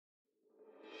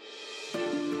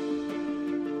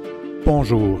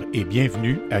Bonjour et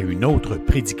bienvenue à une autre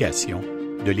prédication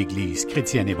de l'Église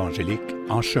chrétienne évangélique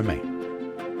En Chemin.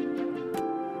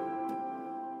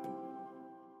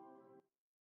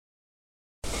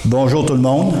 Bonjour tout le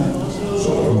monde,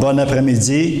 bon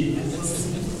après-midi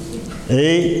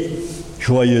et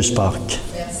joyeuse Pâques.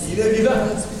 Il est vivant.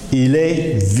 Il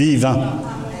est vivant,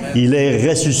 il est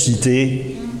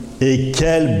ressuscité et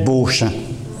quel beau chant.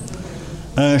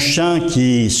 Un chant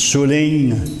qui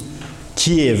souligne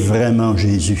qui est vraiment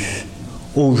Jésus.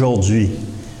 Aujourd'hui,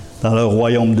 dans le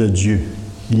royaume de Dieu,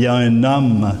 il y a un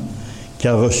homme qui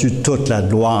a reçu toute la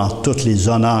gloire, tous les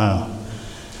honneurs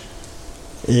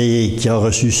et qui a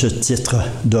reçu ce titre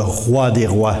de roi des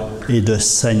rois et de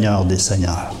seigneur des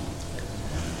seigneurs.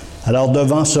 Alors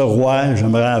devant ce roi,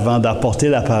 j'aimerais avant d'apporter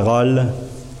la parole,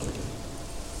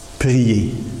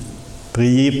 prier.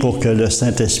 Prier pour que le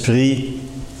Saint-Esprit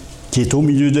qui est au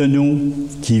milieu de nous,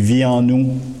 qui vit en nous,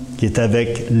 qui est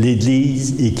avec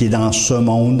l'Église et qui est dans ce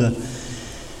monde.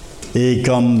 Et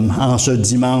comme en ce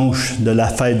dimanche de la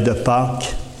fête de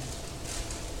Pâques,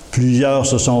 plusieurs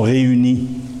se sont réunis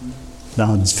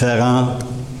dans différents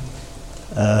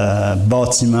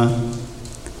bâtiments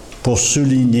pour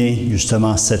souligner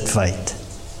justement cette fête.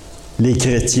 Les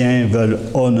chrétiens veulent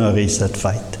honorer cette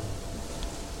fête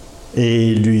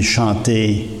et lui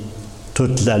chanter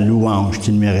toute la louange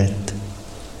qu'il mérite.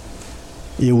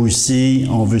 Et aussi,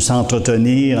 on veut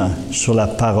s'entretenir sur la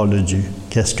parole de Dieu.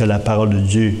 Qu'est-ce que la parole de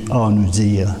Dieu a à nous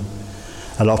dire?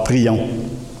 Alors, prions.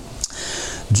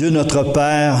 Dieu notre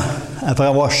Père, après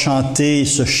avoir chanté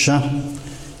ce chant,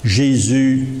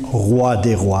 Jésus, roi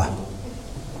des rois,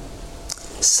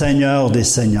 Seigneur des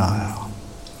seigneurs,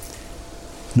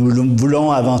 nous voulons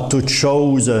avant toute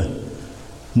chose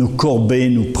nous courber,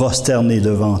 nous prosterner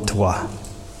devant toi.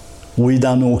 Oui,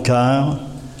 dans nos cœurs,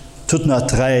 toute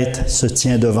notre être se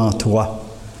tient devant toi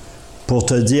pour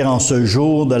te dire en ce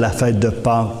jour de la fête de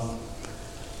Pâques,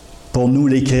 pour nous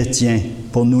les chrétiens,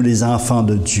 pour nous les enfants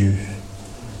de Dieu,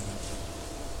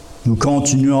 nous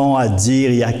continuons à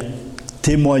dire et à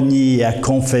témoigner et à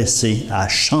confesser, à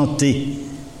chanter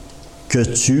que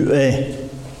tu es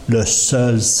le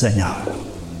seul Seigneur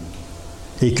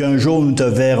et qu'un jour nous te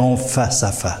verrons face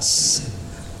à face,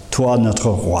 toi notre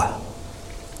roi.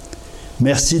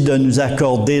 Merci de nous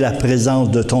accorder la présence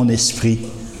de ton Esprit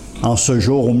en ce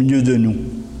jour au milieu de nous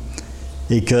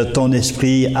et que ton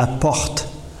Esprit apporte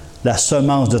la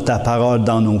semence de ta parole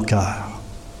dans nos cœurs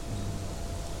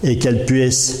et qu'elle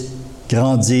puisse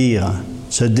grandir,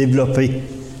 se développer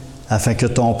afin que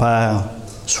ton Père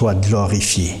soit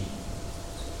glorifié.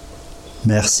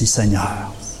 Merci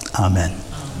Seigneur. Amen.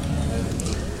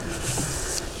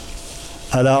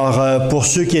 Alors, pour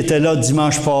ceux qui étaient là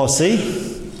dimanche passé,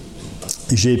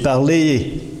 j'ai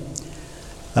parlé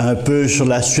un peu sur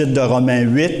la suite de Romains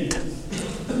 8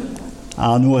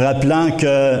 en nous rappelant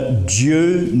que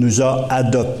Dieu nous a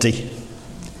adoptés.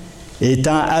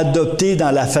 Étant adoptés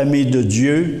dans la famille de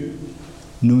Dieu,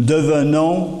 nous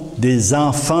devenons des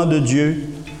enfants de Dieu.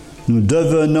 Nous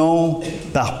devenons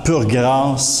par pure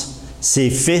grâce ses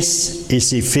fils et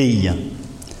ses filles.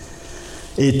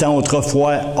 Étant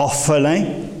autrefois orphelins,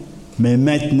 mais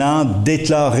maintenant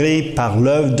déclarés par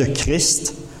l'œuvre de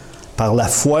Christ, par la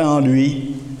foi en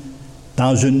lui,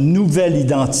 dans une nouvelle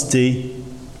identité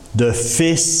de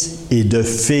fils et de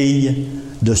filles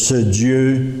de ce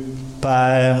Dieu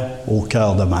Père au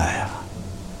cœur de mère.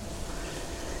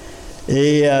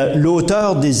 Et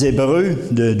l'auteur des Hébreux,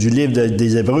 du livre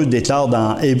des Hébreux, déclare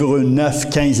dans Hébreux 9,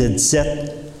 15 et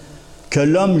 17 que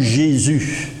l'homme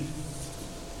Jésus,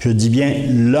 je dis bien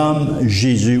l'homme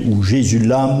Jésus ou Jésus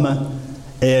l'homme,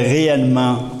 est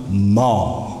réellement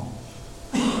mort.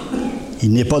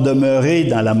 Il n'est pas demeuré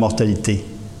dans la mortalité,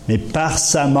 mais par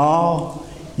sa mort,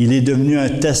 il est devenu un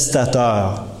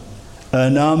testateur,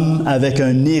 un homme avec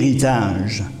un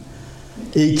héritage,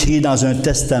 écrit dans un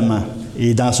testament.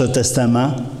 Et dans ce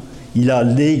testament, il a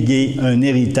légué un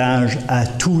héritage à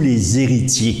tous les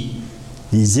héritiers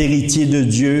de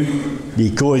Dieu, les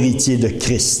co-héritiers de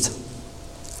Christ.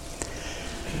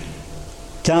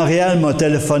 Quand Réal m'a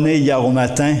téléphoné hier au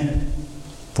matin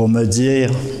pour me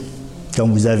dire,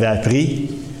 comme vous avez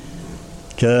appris,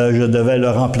 que je devais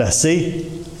le remplacer,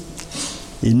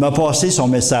 il m'a passé son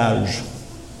message.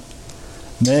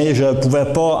 Mais je ne pouvais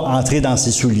pas entrer dans ses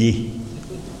souliers.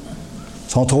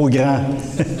 Ils sont trop grands.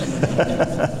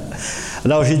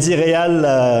 Alors j'ai dit,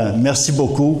 Réal, merci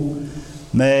beaucoup,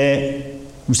 mais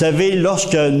vous savez,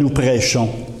 lorsque nous prêchons,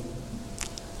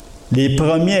 les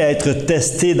premiers à être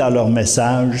testés dans leur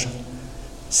message,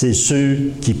 c'est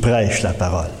ceux qui prêchent la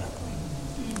parole.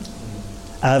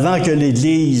 Avant que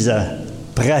l'Église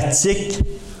pratique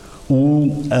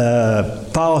ou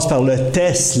passent par le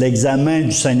test, l'examen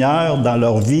du Seigneur dans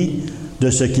leur vie, de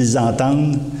ce qu'ils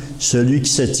entendent, celui qui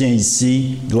se tient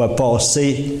ici doit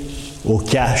passer au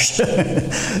cash,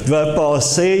 doit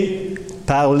passer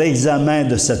par l'examen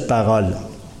de cette parole.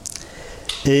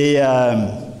 Et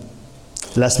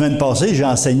la semaine passée, j'ai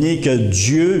enseigné que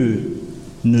Dieu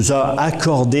nous a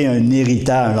accordé un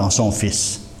héritage en son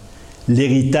Fils.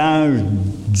 L'héritage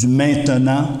du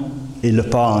maintenant et le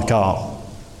pas encore.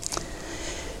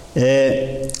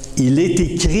 Et il est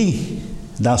écrit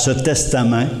dans ce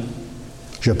testament,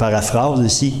 je paraphrase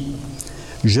ici,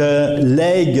 « Je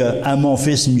lègue à mon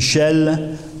fils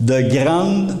Michel de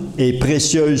grandes et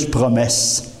précieuses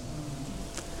promesses. »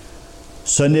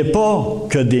 Ce n'est pas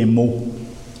que des mots.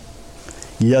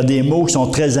 Il y a des mots qui sont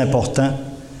très importants,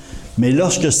 mais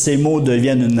lorsque ces mots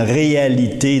deviennent une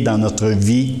réalité dans notre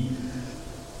vie,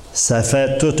 ça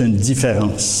fait toute une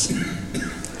différence.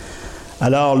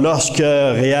 Alors, lorsque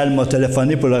Réal m'a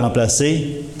téléphoné pour le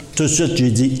remplacer, tout de suite,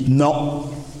 j'ai dit « Non,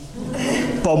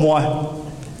 pas moi,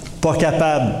 pas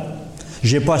capable,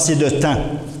 j'ai pas assez de temps. »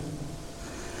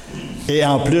 Et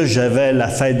en plus, j'avais la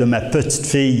fête de ma petite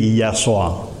fille hier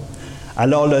soir.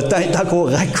 Alors, le temps est encore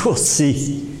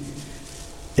raccourci.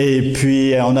 Et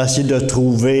puis, on a essayé de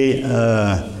trouver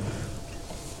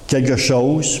quelque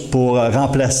chose pour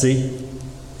remplacer.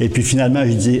 Et puis, finalement,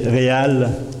 j'ai dit « Réal,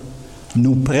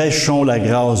 nous prêchons la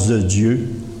grâce de Dieu,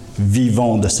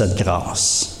 vivons de cette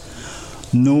grâce.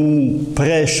 Nous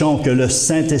prêchons que le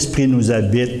Saint-Esprit nous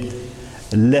habite,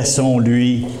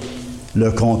 laissons-lui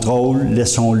le contrôle,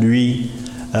 laissons-lui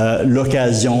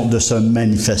l'occasion de se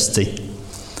manifester. »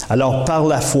 Alors, par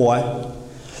la foi,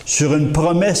 sur une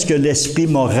promesse que l'Esprit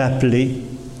m'a rappelée,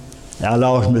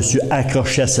 alors je me suis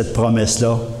accroché à cette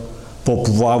promesse-là pour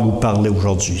pouvoir vous parler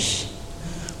aujourd'hui,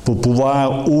 pour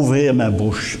pouvoir ouvrir ma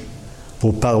bouche,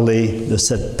 pour parler de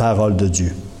cette parole de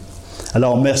Dieu.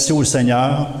 Alors, merci au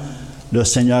Seigneur. Le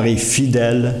Seigneur est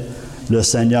fidèle. Le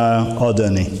Seigneur a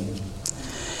donné.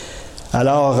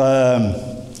 Alors,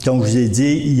 comme je vous ai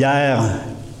dit, hier,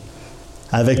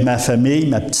 avec ma famille,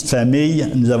 ma petite famille,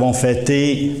 nous avons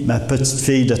fêté ma petite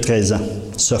fille de 13 ans,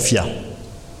 Sophia.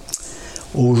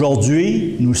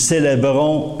 Aujourd'hui, nous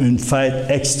célébrons une fête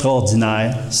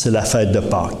extraordinaire, c'est la fête de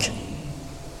Pâques.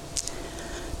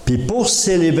 Puis pour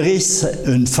célébrer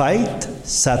une fête,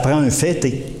 ça prend un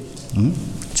fêté. Tu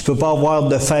ne peux pas avoir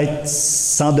de fête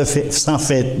sans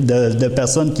de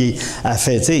personne qui est à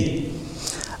fêter.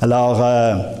 Alors,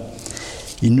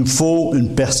 il nous faut une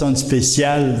personne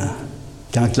spéciale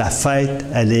quand la fête,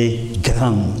 elle est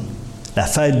grande. La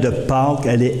fête de Pâques,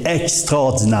 elle est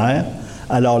extraordinaire.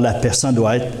 Alors, la personne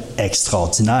doit être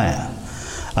extraordinaire.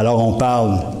 Alors, on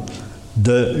parle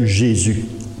de Jésus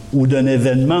ou d'un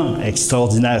événement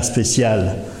extraordinaire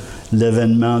spécial,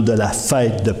 l'événement de la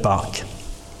fête de Pâques.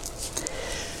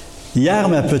 Hier,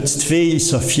 ma petite fille,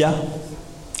 Sophia,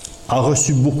 a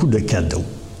reçu beaucoup de cadeaux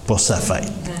pour sa fête.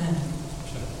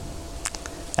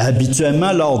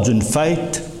 Habituellement, lors d'une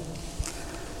fête,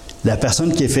 la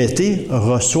personne qui est fêtée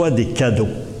reçoit des cadeaux.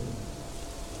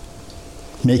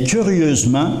 Mais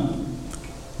curieusement,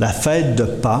 la fête de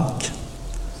Pâques,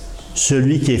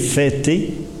 celui qui est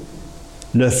fêté,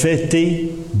 le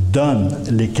fêté donne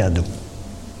les cadeaux.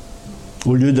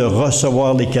 Au lieu de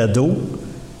recevoir les cadeaux,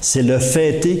 c'est le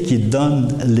fêté qui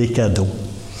donne les cadeaux.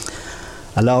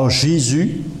 Alors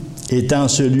Jésus, étant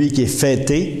celui qui est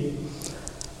fêté,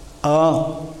 a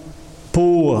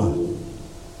pour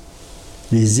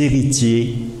les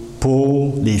héritiers,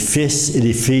 pour les fils et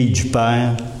les filles du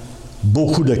Père,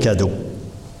 beaucoup de cadeaux.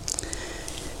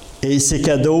 Et ces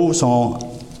cadeaux sont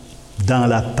dans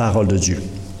la parole de Dieu.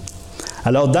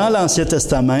 Alors, dans l'Ancien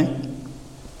Testament,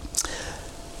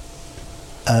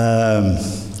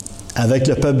 avec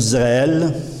le peuple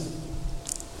d'Israël,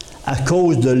 à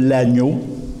cause de l'agneau,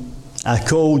 à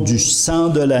cause du sang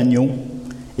de l'agneau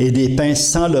et des pains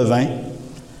sans levain,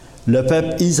 le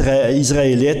peuple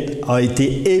israélite a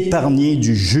été épargné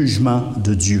du jugement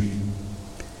de Dieu.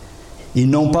 Ils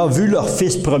n'ont pas vu leur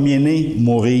fils premier-né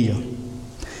mourir.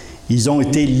 Ils ont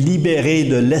été libérés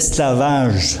de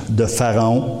l'esclavage de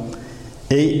Pharaon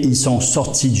et ils sont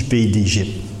sortis du pays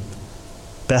d'Égypte.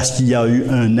 Parce qu'il y a eu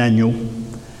un agneau,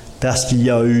 parce qu'il y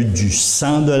a eu du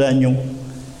sang de l'agneau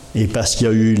et parce qu'il y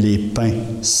a eu les pains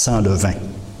sans levain.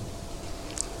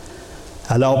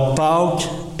 Alors, Pâques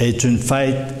est une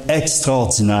fête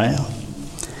extraordinaire,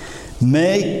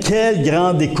 mais quel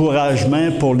grand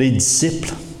découragement pour les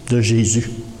disciples de Jésus,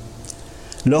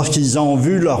 lorsqu'ils ont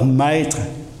vu leur maître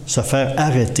se faire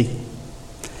arrêter,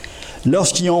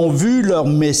 lorsqu'ils ont vu leur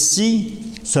Messie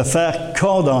se faire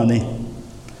condamner,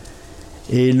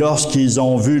 et lorsqu'ils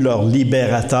ont vu leur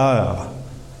libérateur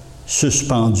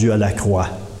suspendu à la croix,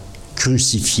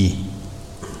 crucifié,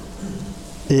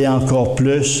 et encore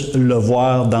plus le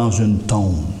voir dans une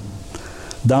tombe,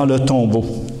 dans le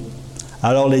tombeau.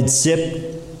 Alors les disciples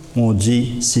ont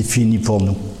dit, c'est fini pour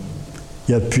nous.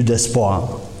 Il n'y a plus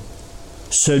d'espoir.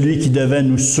 Celui qui devait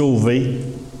nous sauver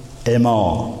est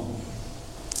mort.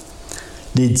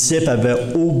 Les disciples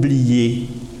avaient oublié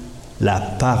la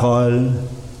parole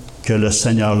que le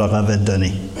Seigneur leur avait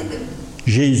donnée.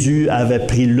 Jésus avait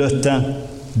pris le temps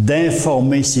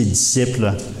d'informer ses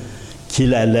disciples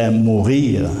qu'il allait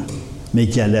mourir, mais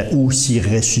qu'il allait aussi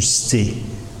ressusciter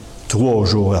 3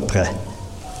 jours après.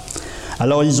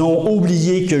 Alors, ils ont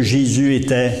oublié que Jésus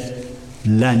était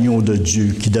l'agneau de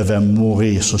Dieu qui devait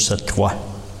mourir sur cette croix.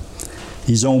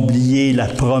 Ils ont oublié la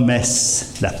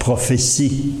promesse, la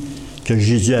prophétie que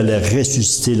Jésus allait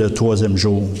ressusciter le 3e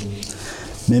jour.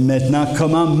 Mais maintenant,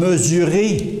 comment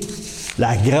mesurer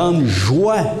la grande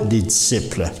joie des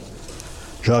disciples?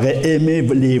 J'aurais aimé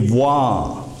les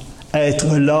voir,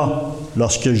 être là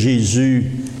lorsque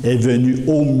Jésus est venu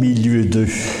au milieu d'eux,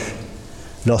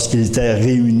 lorsqu'ils étaient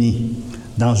réunis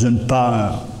dans une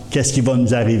peur. Qu'est-ce qui va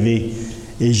nous arriver?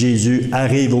 Et Jésus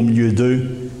arrive au milieu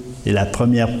d'eux et la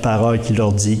première parole qu'il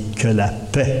leur dit, que la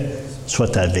paix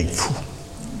soit avec vous.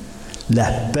 La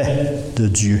paix de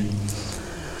Dieu.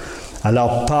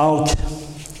 Alors, Pâques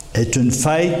est une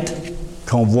fête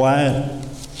qu'on voit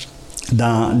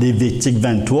dans Lévitique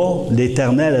 23.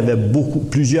 L'Éternel avait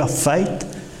plusieurs fêtes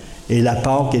et la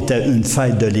Pâques était une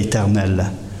fête de l'Éternel.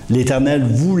 L'Éternel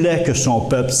voulait que son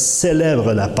peuple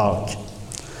célèbre la Pâques.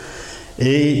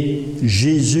 Et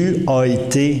Jésus a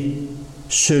été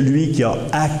celui qui a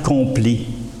accompli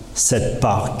cette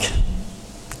Pâques.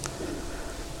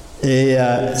 Et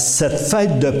cette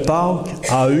fête de Pâques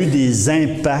a eu des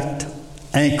impacts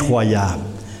incroyables,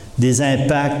 des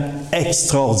impacts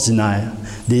extraordinaires,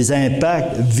 des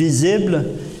impacts visibles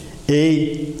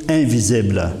et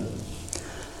invisibles.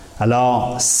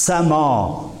 Alors, sa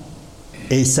mort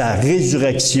et sa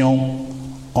résurrection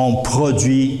ont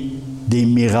produit des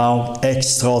miracles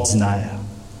extraordinaires.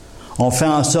 On fait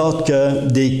en sorte que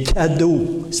des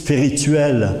cadeaux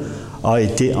spirituels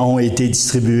ont été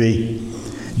distribués,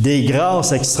 des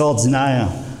grâces extraordinaires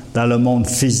dans le monde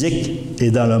physique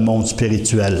et dans le monde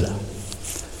spirituel.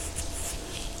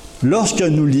 Lorsque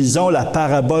nous lisons la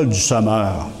parabole du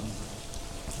semeur,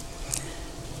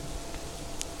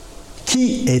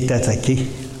 qui est attaqué?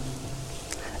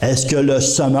 Est-ce que le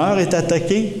semeur est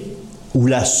attaqué ou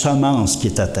la semence qui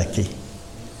est attaquée?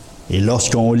 Et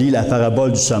lorsqu'on lit la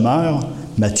parabole du semeur,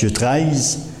 Matthieu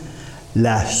 13,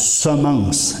 la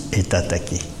semence est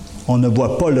attaquée. On ne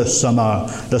voit pas le semeur.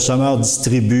 Le semeur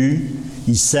distribue,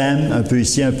 il sème un peu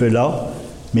ici, un peu là,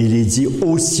 mais il est dit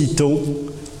aussitôt,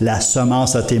 la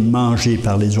semence a été mangée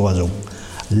par les oiseaux.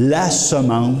 La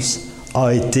semence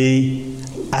a été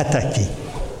attaquée.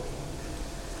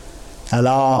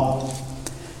 Alors,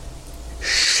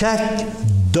 chaque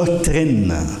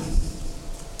doctrine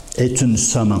est une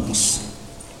semence.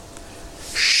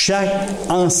 Chaque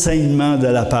enseignement de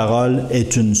la parole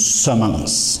est une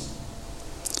semence.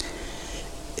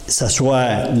 Que ce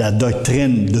soit la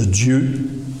doctrine de Dieu,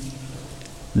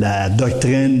 la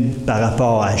doctrine par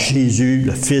rapport à Jésus,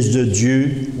 le Fils de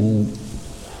Dieu, ou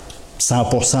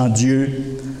 100%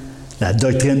 Dieu, la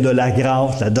doctrine de la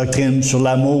grâce, la doctrine sur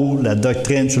l'amour, la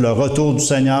doctrine sur le retour du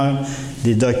Seigneur.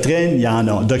 Des doctrines, il y en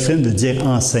a. Doctrine veut dire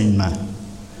enseignement.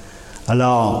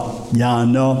 Alors, il y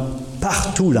en a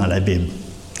partout dans la Bible.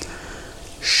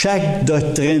 Chaque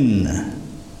doctrine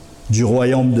du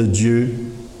royaume de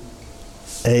Dieu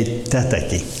est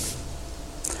attaquée.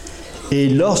 Et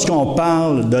lorsqu'on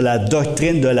parle de la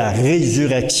doctrine de la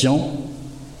résurrection,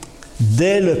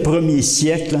 dès le 1er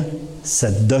siècle,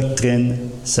 cette doctrine,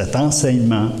 cet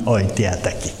enseignement a été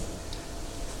attaqué.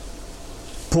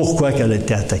 Pourquoi qu'elle a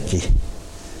été attaquée?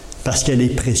 Parce qu'elle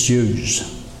est précieuse.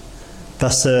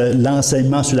 Parce que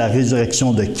l'enseignement sur la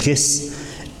résurrection de Christ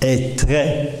est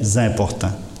très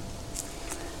important.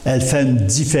 Elle fait une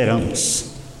différence.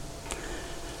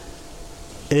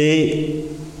 Et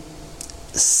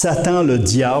Satan, le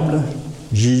diable,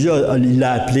 Jésus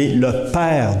l'a appelé le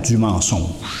père du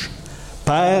mensonge.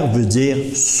 Père veut dire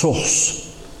source.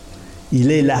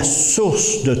 Il est la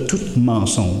source de tout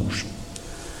mensonge.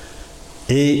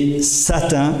 Et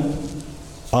Satan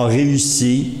a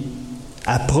réussi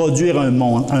à produire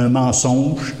un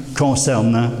mensonge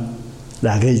concernant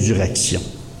la résurrection.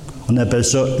 On appelle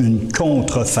ça une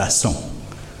contrefaçon.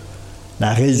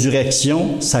 La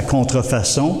résurrection, sa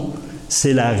contrefaçon,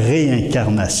 c'est la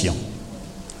réincarnation.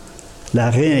 La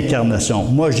réincarnation.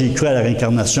 Moi, j'ai cru à la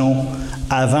réincarnation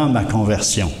avant ma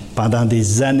conversion, pendant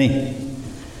des années.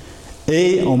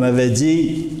 Et on m'avait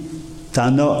dit, tu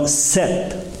en as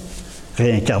 7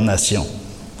 réincarnations.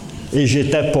 Et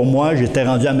j'étais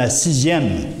rendu à ma 6e.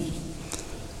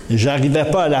 Et je n'arrivais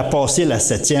pas à la passer, la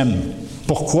 7e.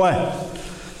 Pourquoi?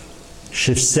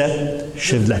 Chiffre 7,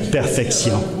 chiffre de la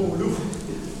perfection.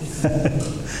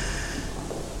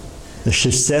 Le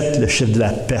chiffre 7, le chiffre de la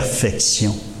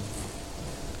perfection.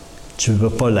 Tu ne peux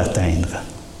pas l'atteindre.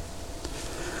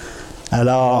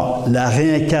 Alors, la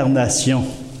réincarnation,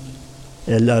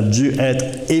 elle a dû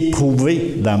être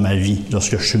éprouvée dans ma vie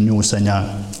lorsque je suis venu au Seigneur.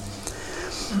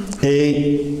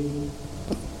 Et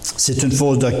c'est une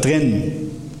fausse doctrine.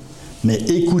 Mais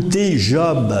écoutez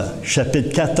Job,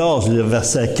 chapitre 14, le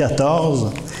verset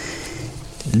 14,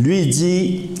 lui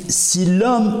dit, « Si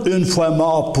l'homme une fois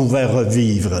mort pouvait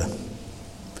revivre,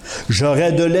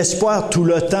 j'aurais de l'espoir tout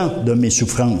le temps de mes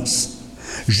souffrances,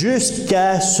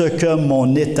 jusqu'à ce que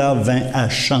mon état vint à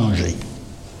changer. »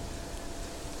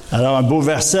 Alors, un beau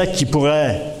verset qui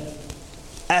pourrait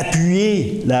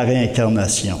appuyer la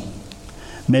réincarnation.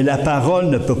 Mais la parole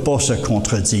ne peut pas se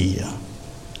contredire.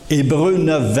 Hébreux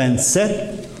 9, 27,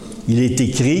 il est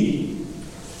écrit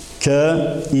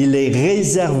qu'il est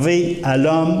réservé à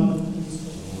l'homme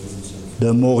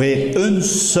de mourir une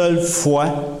seule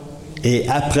fois et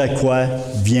après quoi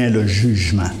vient le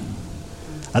jugement.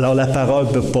 Alors la parole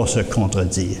ne peut pas se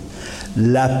contredire.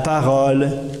 La parole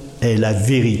est la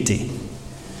vérité.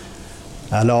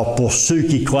 Alors pour ceux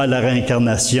qui croient à la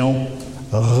réincarnation,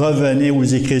 revenez aux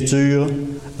Écritures,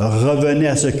 revenez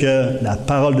à ce que la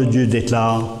parole de Dieu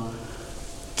déclare.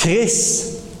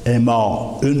 Christ est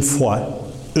mort une fois,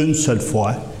 une seule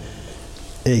fois,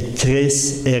 et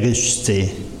Christ est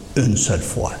ressuscité une seule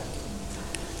fois.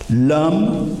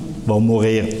 L'homme va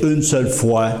mourir une seule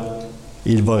fois,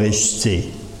 il va ressusciter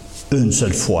une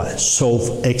seule fois, sauf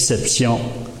exception,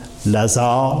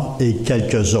 Lazare et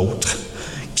quelques autres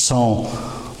qui sont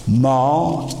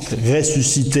morts,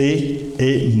 ressuscités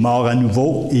et morts à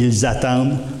nouveau. Ils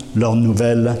attendent leur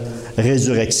nouvelle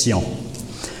résurrection.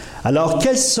 Alors,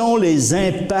 quels sont les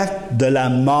impacts de la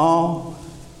mort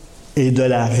et de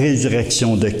la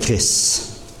résurrection de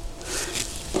Christ?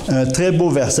 Un très beau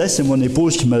verset, c'est mon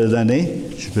épouse qui me l'a donné.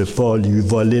 Je ne veux pas lui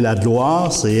voler la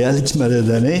gloire, c'est elle qui me l'a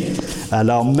donné.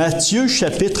 Alors, Matthieu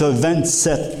chapitre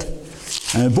 27,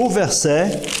 un beau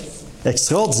verset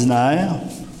extraordinaire,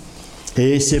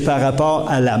 et c'est par rapport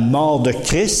à la mort de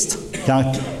Christ.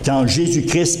 Quand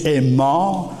Jésus-Christ est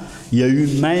mort, il y a eu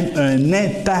même un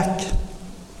impact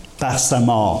par sa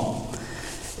mort.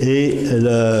 Et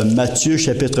le Matthieu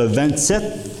chapitre 27,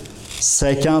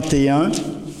 51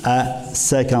 à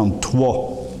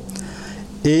 53.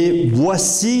 Et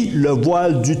voici le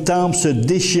voile du temple se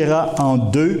déchira en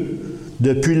deux,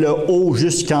 depuis le haut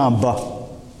jusqu'en bas.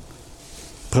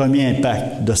 Premier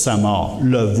impact de sa mort.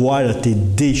 Le voile a été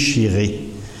déchiré.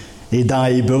 Et dans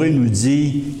Hébreu, il nous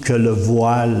dit que le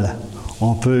voile,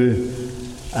 on peut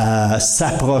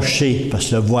s'approcher parce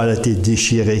que le voile a été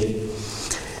déchiré.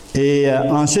 Et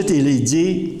ensuite, il est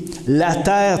dit, la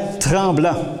terre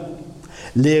trembla,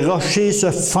 les rochers se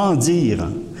fendirent,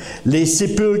 les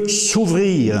sépulcres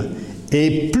s'ouvrirent,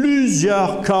 et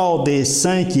plusieurs corps des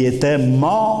saints qui étaient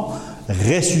morts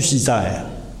ressuscitèrent.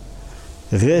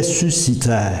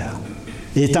 Ressuscitèrent.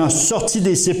 Étant sortis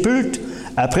des sépulcres,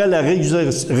 après la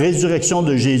résurrection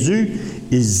de Jésus,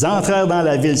 ils entrèrent dans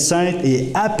la ville sainte et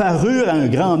apparurent à un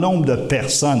grand nombre de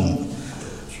personnes.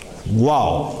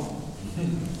 Wow!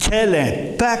 Quel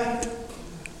impact!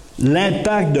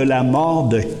 L'impact de la mort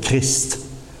de Christ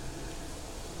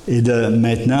et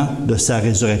maintenant de sa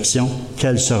résurrection.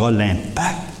 Quel sera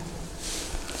l'impact?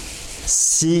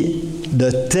 Si de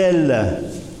telles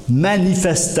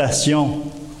manifestations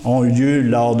ont eu lieu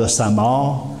lors de sa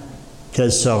mort,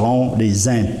 quels seront les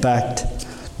impacts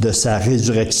de sa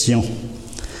résurrection?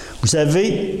 Vous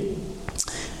savez,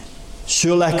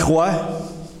 sur la croix,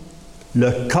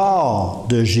 le corps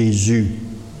de Jésus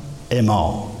est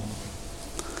mort,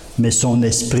 mais son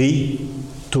esprit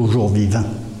toujours vivant.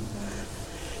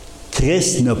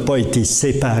 Christ n'a pas été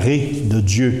séparé de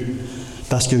Dieu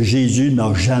parce que Jésus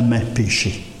n'a jamais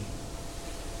péché.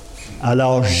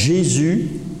 Alors Jésus,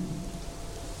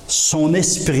 son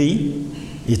esprit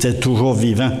était toujours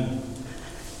vivant.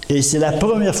 Et c'est la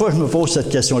première fois que je me pose cette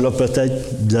question-là. Peut-être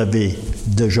vous avez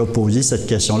déjà posé cette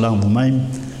question-là en vous-même.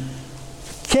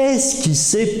 Qu'est-ce qui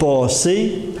s'est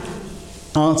passé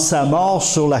entre sa mort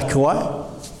sur la croix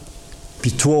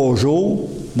puis 3 jours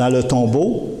dans le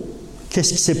tombeau?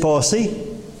 Qu'est-ce qui s'est passé?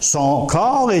 Son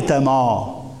corps était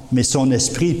mort, mais son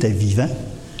esprit était vivant.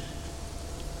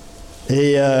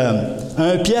 Et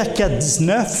 1 Pierre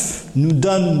 4,19 nous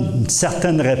donne une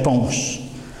certaine réponse.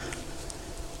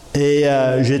 Et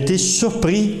j'ai été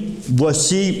surpris.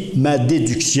 Voici ma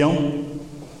déduction.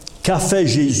 Qu'a fait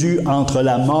Jésus entre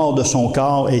la mort de son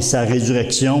corps et sa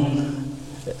résurrection?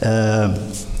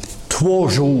 3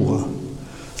 jours.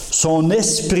 Son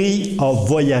esprit a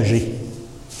voyagé.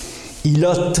 Il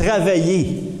a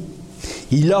travaillé.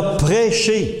 Il a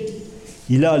prêché.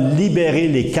 Il a libéré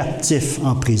les captifs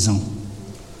en prison.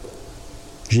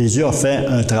 Jésus a fait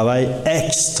un travail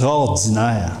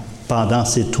extraordinaire pendant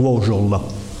ces 3 jours-là.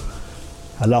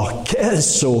 Alors, quel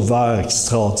sauveur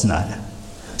extraordinaire!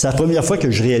 C'est la première fois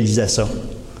que je réalisais ça.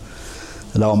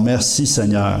 Alors, merci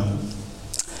Seigneur.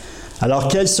 Alors,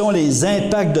 quels sont les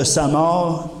impacts de sa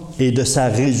mort et de sa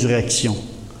résurrection?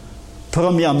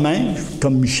 Premièrement,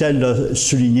 comme Michel l'a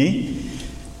souligné,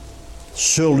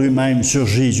 sur lui-même, sur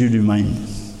Jésus lui-même.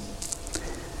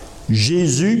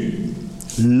 Jésus,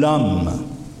 l'homme,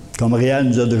 comme Réal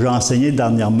nous a déjà enseigné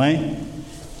dernièrement,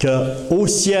 qu'au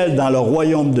ciel, dans le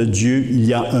royaume de Dieu, il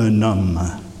y a un homme.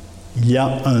 Il y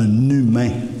a un humain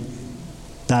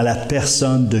dans la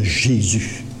personne de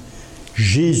Jésus.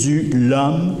 Jésus,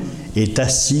 l'homme, est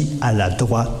assis à la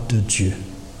droite de Dieu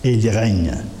et il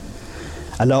règne.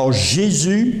 Alors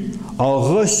Jésus a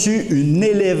reçu une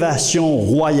élévation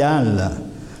royale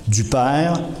du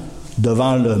Père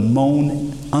devant le monde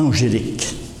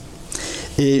angélique.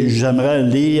 Et j'aimerais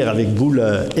lire avec vous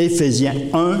le Éphésiens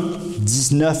 1,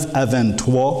 19 à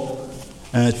 23,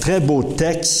 un très beau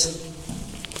texte.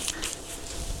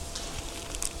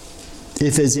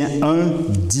 Éphésiens 1,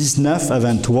 19 à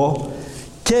 23.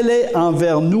 Quelle est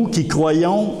envers nous qui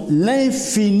croyons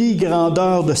l'infinie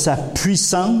grandeur de sa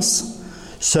puissance,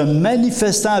 se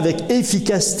manifestant avec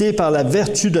efficacité par la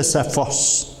vertu de sa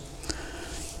force?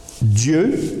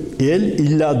 Dieu,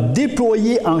 il l'a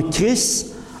déployé en Christ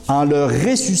en le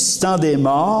ressuscitant des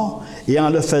morts et en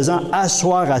le faisant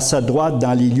asseoir à sa droite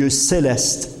dans les lieux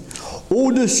célestes,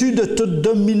 au-dessus de toute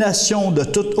domination, de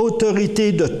toute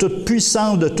autorité, de toute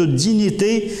puissance, de toute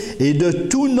dignité et de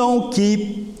tout nom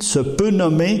qui se peut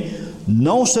nommer,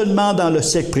 non seulement dans le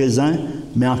siècle présent,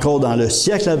 mais encore dans le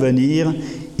siècle à venir.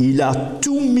 Il a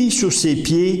tout mis sous ses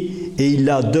pieds et il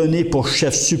l'a donné pour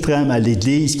chef suprême à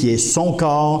l'Église, qui est son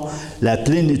corps, la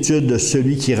plénitude de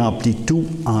celui qui remplit tout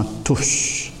en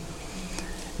tous.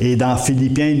 Et dans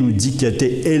Philippiens, il nous dit qu'il a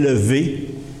été élevé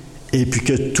et puis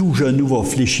que tout genou va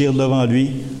fléchir devant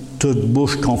lui, toute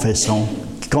bouche confesseront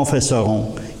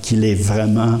qu'il est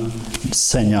vraiment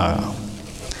Seigneur.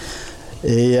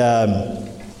 Et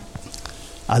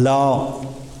alors,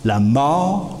 la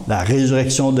mort, la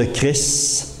résurrection de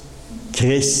Christ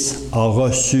a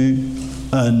reçu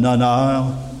un honneur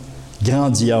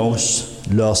grandiose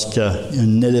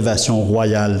lorsqu'une élévation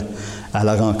royale à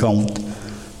la rencontre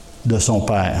de son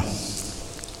Père.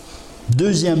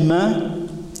 Deuxièmement,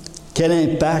 quel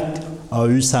impact a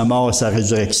eu sa mort et sa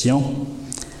résurrection?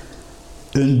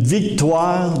 Une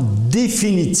victoire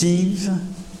définitive,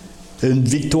 une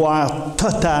victoire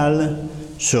totale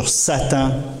sur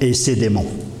Satan et ses démons.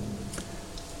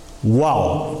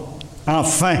 Wow!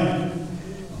 Enfin,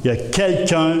 il y a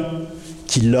quelqu'un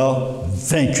qui l'a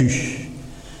vaincu.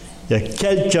 Il y a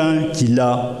quelqu'un qui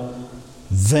l'a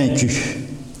vaincu.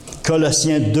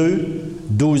 Colossiens 2,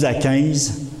 12 à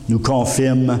 15 nous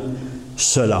confirme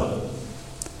cela.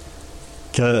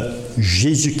 Que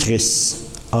Jésus-Christ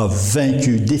a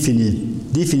vaincu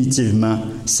définitivement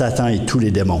Satan et tous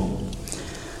les démons.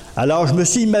 Alors, je me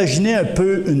suis imaginé un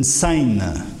peu une scène.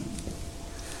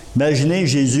 Imaginez,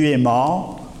 Jésus est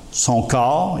mort, son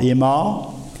corps est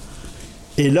mort,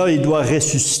 et là, il doit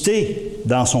ressusciter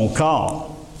dans son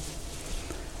corps.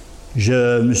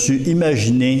 Je me suis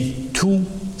imaginé tout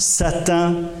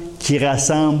Satan qui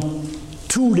rassemble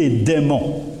tous les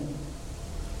démons,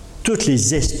 tous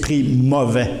les esprits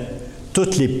mauvais,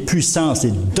 toutes les puissances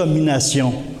et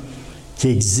dominations qui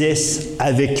existent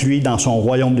avec lui dans son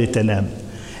royaume des ténèbres.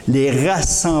 Les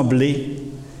rassembler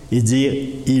et dire,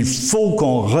 il faut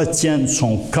qu'on retienne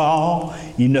son corps,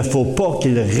 il ne faut pas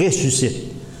qu'il ressuscite.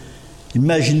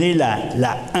 Imaginez la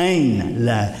haine,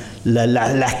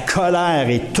 la colère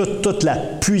et toute la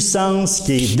puissance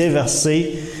qui est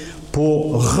déversée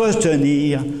pour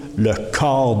retenir le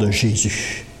corps de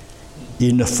Jésus.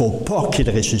 Il ne faut pas qu'il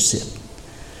ressuscite.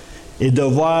 Et de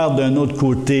voir d'un autre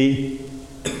côté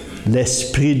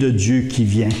l'Esprit de Dieu qui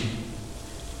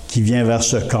vient vers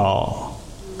ce corps.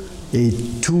 Et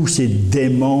tous ces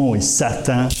démons et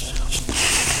Satan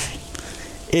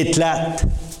éclatent.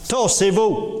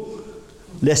 Tassez-vous!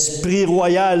 L'Esprit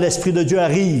royal, l'Esprit de Dieu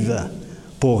arrive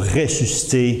pour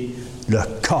ressusciter le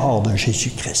corps de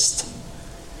Jésus-Christ.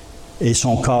 et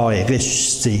son corps est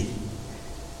ressuscité.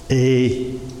 Et,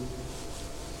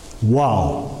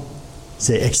 wow!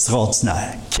 C'est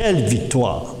extraordinaire. Quelle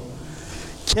victoire!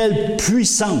 Quelle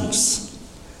puissance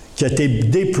qui a été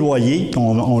déployée,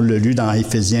 on l'a lu dans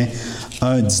Éphésiens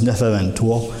 1, 19 à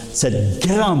 23, cette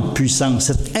grande puissance,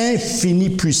 cette infinie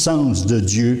puissance de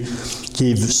Dieu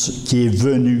qui est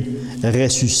venue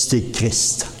ressusciter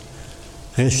Christ,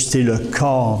 ressusciter le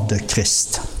corps de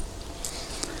Christ.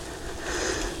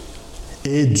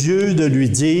 Et Dieu de lui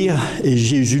dire, et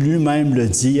Jésus lui-même le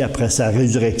dit après sa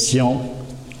résurrection,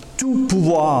 « Tout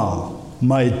pouvoir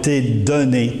m'a été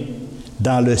donné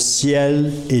dans le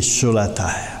ciel et sur la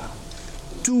terre. »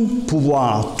 Tout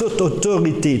pouvoir, toute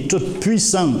autorité, toute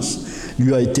puissance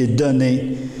lui a été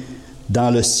donnée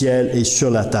dans le ciel et sur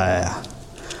la terre.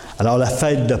 Alors la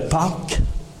fête de Pâques,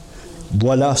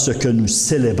 voilà ce que nous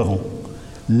célébrons.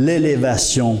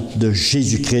 L'élévation de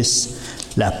Jésus-Christ,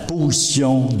 la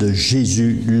position de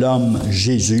Jésus, l'homme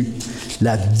Jésus,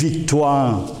 la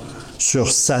victoire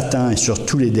sur Satan et sur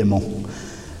tous les démons.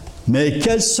 Mais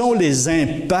quels sont les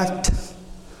impacts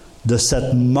de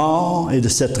cette mort et de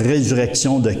cette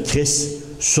résurrection de Christ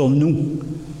sur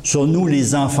nous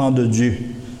les enfants de Dieu,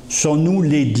 sur nous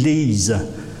l'Église,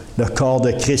 le corps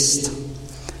de Christ?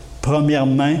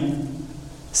 Premièrement,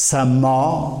 sa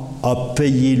mort a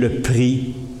payé le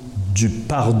prix du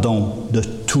pardon de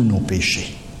tous nos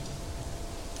péchés.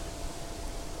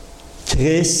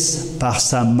 Christ, par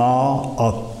sa mort,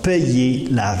 a payé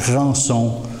la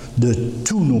rançon de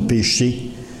tous nos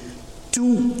péchés.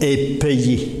 Tout est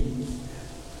payé.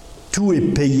 Tout est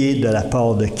payé de la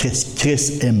part de Christ.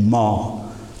 Christ est mort.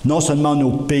 Non seulement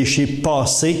nos péchés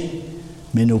passés,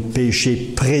 mais nos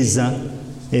péchés présents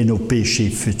et nos péchés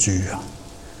futurs.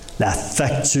 La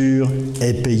facture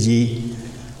est payée.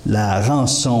 La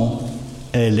rançon,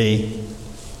 elle est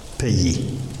payée.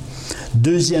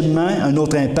 Deuxièmement, un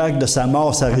autre impact de sa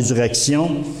mort, sa résurrection,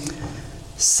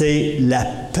 c'est la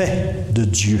paix de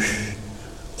Dieu.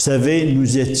 Vous savez,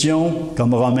 nous étions,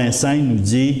 comme Romains 5 nous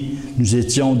dit, nous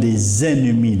étions des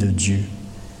ennemis de Dieu,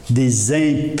 des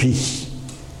impies,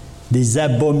 des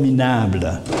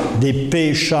abominables, des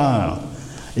pécheurs,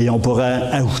 et on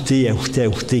pourrait ajouter,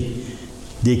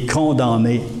 des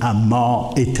condamnés à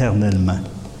mort éternellement.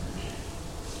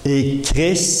 Et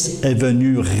Christ est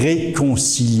venu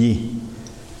réconcilier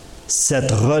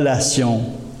cette relation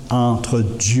entre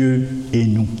Dieu et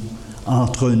nous,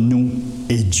 entre nous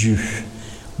et Dieu.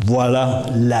 Voilà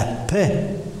la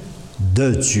paix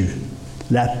de Dieu,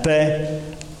 la paix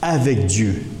avec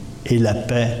Dieu et la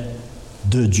paix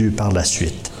de Dieu par la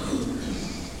suite.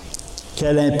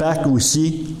 Quel impact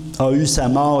aussi a eu sa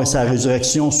mort et sa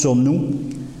résurrection sur nous?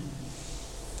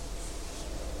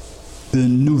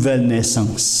 Une nouvelle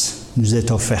naissance nous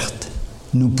est offerte.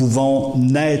 Nous pouvons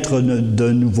naître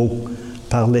de nouveau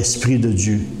par l'Esprit de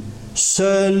Dieu.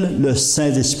 Seul le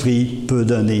Saint-Esprit peut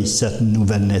donner cette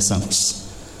nouvelle naissance.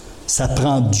 Ça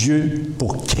prend Dieu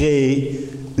pour créer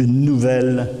une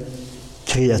nouvelle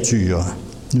créature.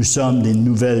 Nous sommes des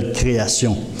nouvelles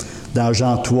créations. Dans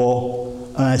Jean 3,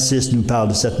 1 à 6 nous parle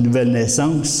de cette nouvelle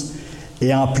naissance.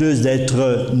 Et en plus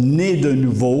d'être nés de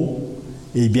nouveau,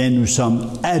 eh bien, nous sommes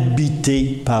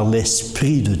habités par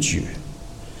l'Esprit de Dieu.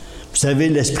 Vous savez,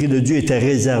 l'Esprit de Dieu était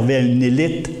réservé à une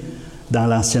élite dans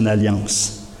l'Ancienne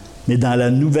Alliance. Mais dans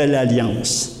la Nouvelle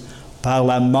Alliance, par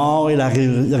la mort et la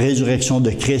résurrection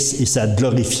de Christ et sa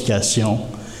glorification,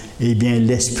 eh bien,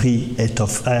 l'Esprit est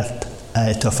offert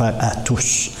à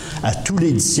tous, à tous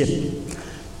les disciples.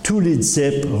 Tous les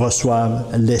disciples reçoivent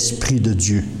l'Esprit de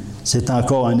Dieu. C'est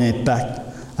encore un impact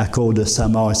à cause de sa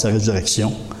mort et sa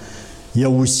résurrection. Il y a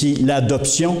aussi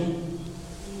l'adoption.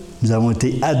 Nous avons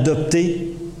été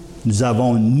adoptés. Nous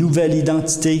avons une nouvelle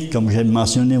identité, comme j'ai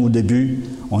mentionné au début.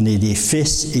 On est des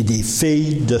fils et des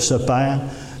filles de ce Père.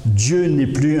 Dieu n'est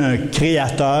plus un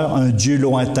créateur, un Dieu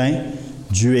lointain.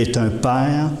 Dieu est un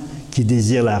Père qui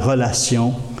désire la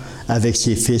relation avec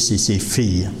ses fils et ses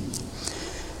filles.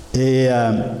 Et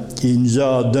il nous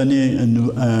a donné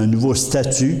un nouveau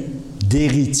statut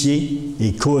d'héritier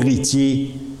et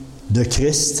co-héritier de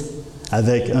Christ,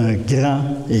 avec un grand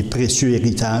et précieux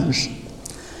héritage.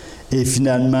 Et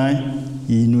finalement,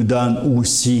 il nous donne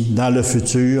aussi, dans le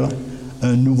futur,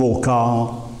 un nouveau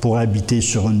corps pour habiter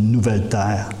sur une nouvelle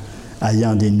terre,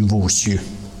 ayant des nouveaux cieux.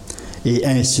 Et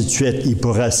ainsi de suite, il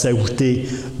pourra s'ajouter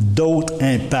d'autres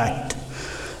impacts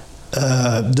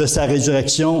de sa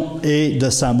résurrection et de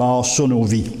sa mort sur nos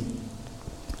vies.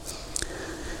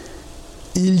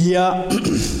 Il y a...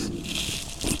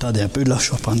 Attendez un peu, là,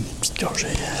 je vais prendre une petite gorgée.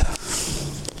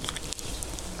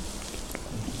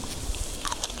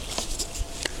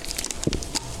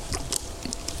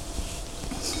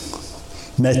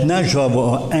 Maintenant, je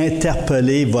vais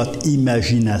interpeller votre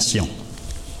imagination.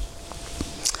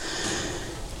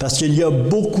 Parce qu'il y a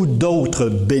beaucoup d'autres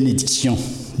bénédictions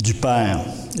du Père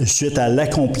suite à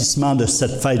l'accomplissement de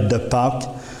cette fête de Pâques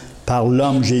par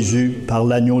l'homme Jésus, par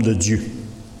l'agneau de Dieu.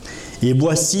 Et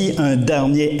voici un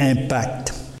dernier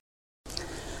impact.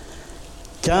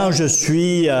 Quand je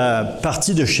suis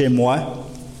parti de chez moi,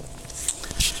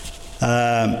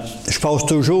 je passe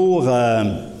toujours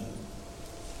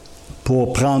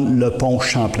pour prendre le pont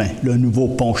Champlain, le nouveau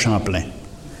pont Champlain.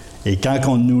 Et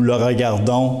quand nous le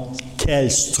regardons, quelle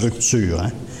structure,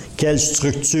 hein? Quelle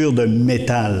structure de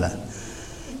métal.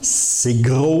 C'est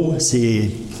gros, c'est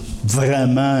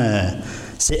vraiment,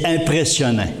 c'est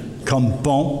impressionnant. Comme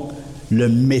pont, le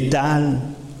métal,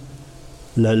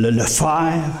 le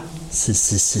fer,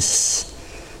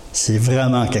 c'est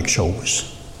vraiment quelque chose.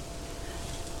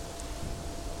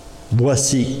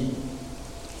 Voici,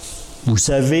 vous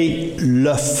savez,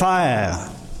 le fer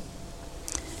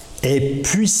est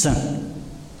puissant.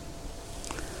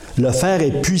 Le fer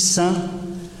est puissant,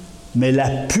 mais la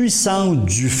puissance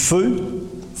du feu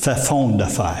fait fondre le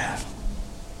fer.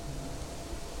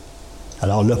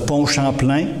 Alors, le pont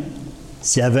Champlain,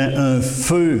 s'il y avait un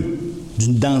feu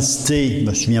d'une densité, je ne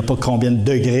me souviens pas combien de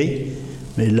degrés,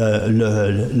 mais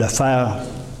le fer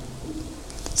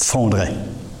fondrait.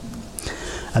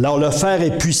 Alors, le fer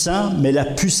est puissant, mais la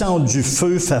puissance du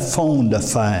feu fait fondre le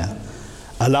fer.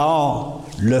 Alors,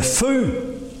 le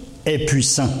feu est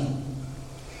puissant,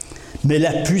 mais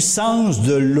la puissance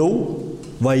de l'eau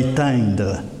va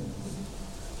éteindre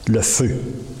le feu.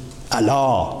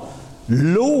 Alors,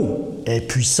 l'eau est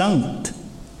puissante.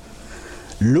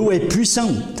 L'eau est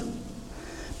puissante,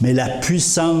 mais la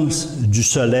puissance du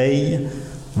soleil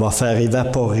va faire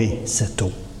évaporer cette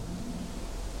eau.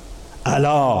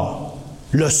 Alors,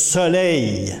 le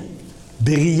soleil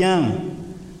brillant,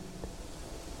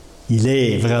 il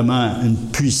est vraiment une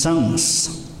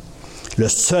puissance. Le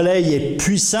soleil est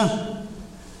puissant,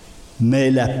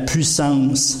 mais la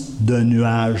puissance d'un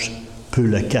nuage peut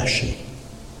le cacher.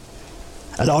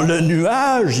 Alors le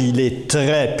nuage, il est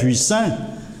très puissant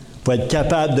pour être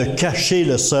capable de cacher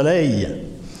le soleil.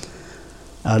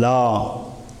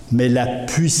 Alors, mais la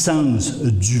puissance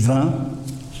du vent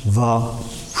va...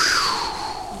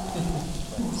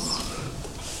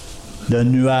 Le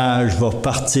nuage va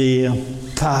partir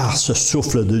par ce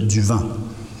souffle du vent.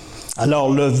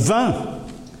 Alors le vent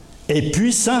est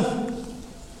puissant,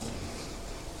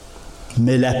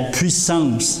 mais la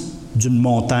puissance d'une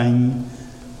montagne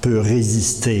peut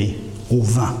résister au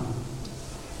vent.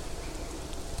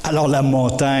 Alors la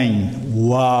montagne,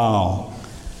 wow!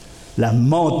 La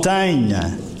montagne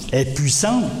est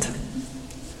puissante,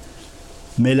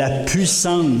 mais la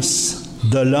puissance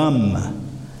de l'homme,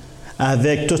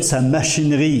 avec toute sa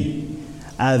machinerie,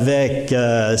 avec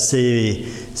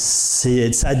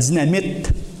sa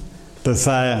dynamite, peut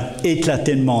faire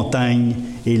éclater une montagne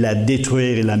et la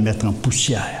détruire et la mettre en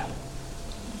poussière.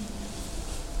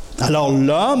 Alors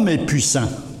l'homme est puissant.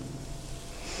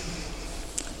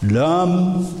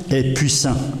 L'homme est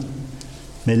puissant,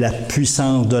 mais la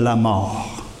puissance de la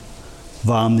mort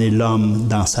va emmener l'homme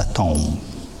dans sa tombe.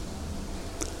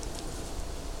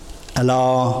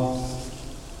 Alors,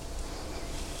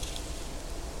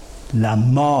 la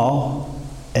mort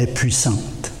est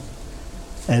puissante.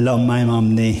 Elle a même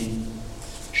emmené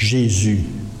Jésus,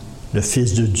 le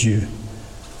Fils de Dieu,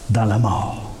 dans la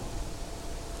mort.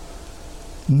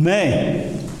 Mais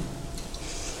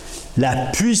la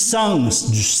puissance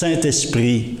du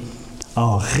Saint-Esprit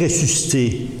a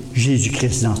ressuscité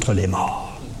Jésus-Christ d'entre les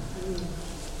morts.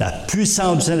 La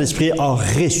puissance du Saint-Esprit a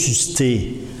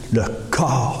ressuscité le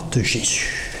corps de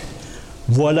Jésus.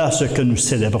 Voilà ce que nous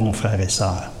célébrons, frères et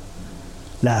sœurs.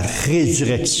 La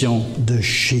résurrection de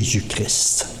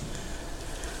Jésus-Christ.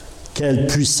 Quelle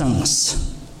puissance,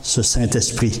 ce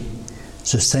Saint-Esprit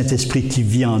qui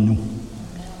vit en nous,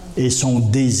 et son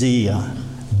désir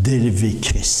d'élever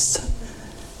Christ,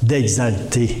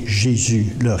 d'exalter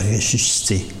Jésus, le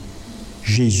ressuscité,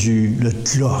 Jésus, le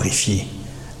glorifié,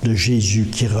 le Jésus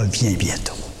qui revient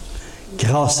bientôt.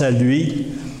 Grâce à lui,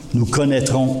 nous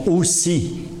connaîtrons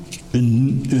aussi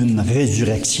une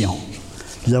résurrection.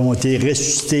 Nous avons été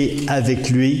ressuscités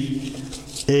avec lui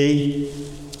et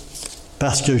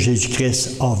parce que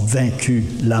Jésus-Christ a vaincu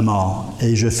la mort.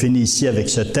 Et je finis ici avec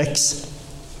ce texte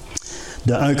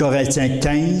de 1 Corinthiens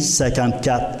 15,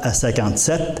 54 à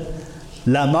 57.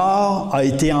 La mort a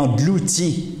été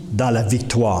engloutie dans la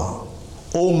victoire.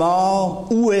 Ô mort,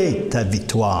 où est ta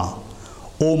victoire?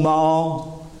 Ô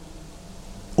mort,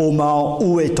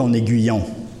 où est ton aiguillon?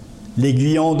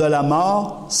 L'aiguillon de la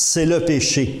mort, c'est le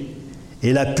péché.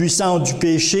 Et la puissance du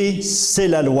péché, c'est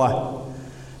la loi.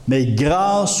 Mais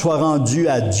grâce soit rendue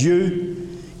à Dieu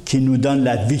qui nous donne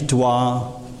la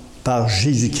victoire par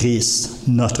Jésus-Christ,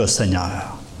 notre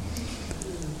Seigneur.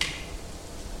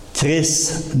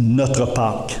 Christ, notre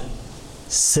Pâque.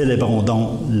 Célébrons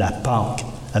donc la Pâque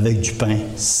avec du pain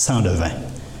sans levain.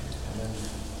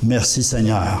 Merci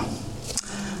Seigneur.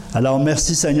 Alors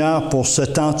merci Seigneur pour ce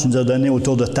temps que tu nous as donné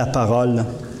autour de ta parole.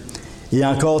 Et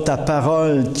encore ta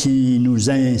parole qui nous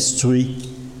instruit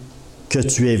que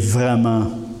tu es vraiment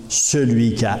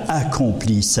celui qui a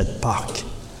accompli cette Pâque,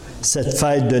 cette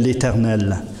fête de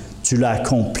l'Éternel. Tu l'as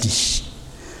accompli.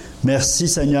 Merci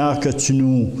Seigneur que tu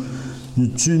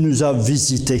nous as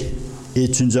visités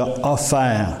et tu nous as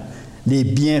offert les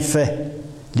bienfaits,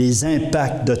 les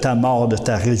impacts de ta mort, de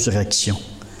ta résurrection.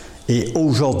 Et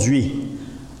aujourd'hui,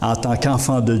 en tant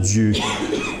qu'enfants de Dieu,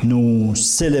 nous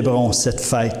célébrons cette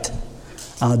fête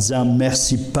en disant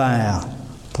merci Père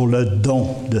pour le don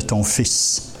de ton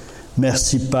Fils.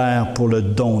 Merci Père pour le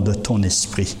don de ton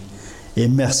Esprit. Et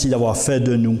merci d'avoir fait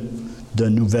de nous de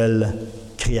nouvelles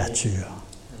créatures.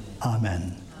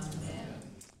 Amen.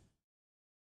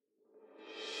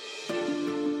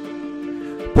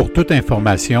 Pour toute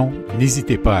information,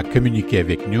 n'hésitez pas à communiquer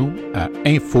avec nous à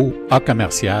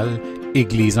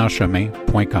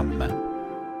info@église-en-chemin.com.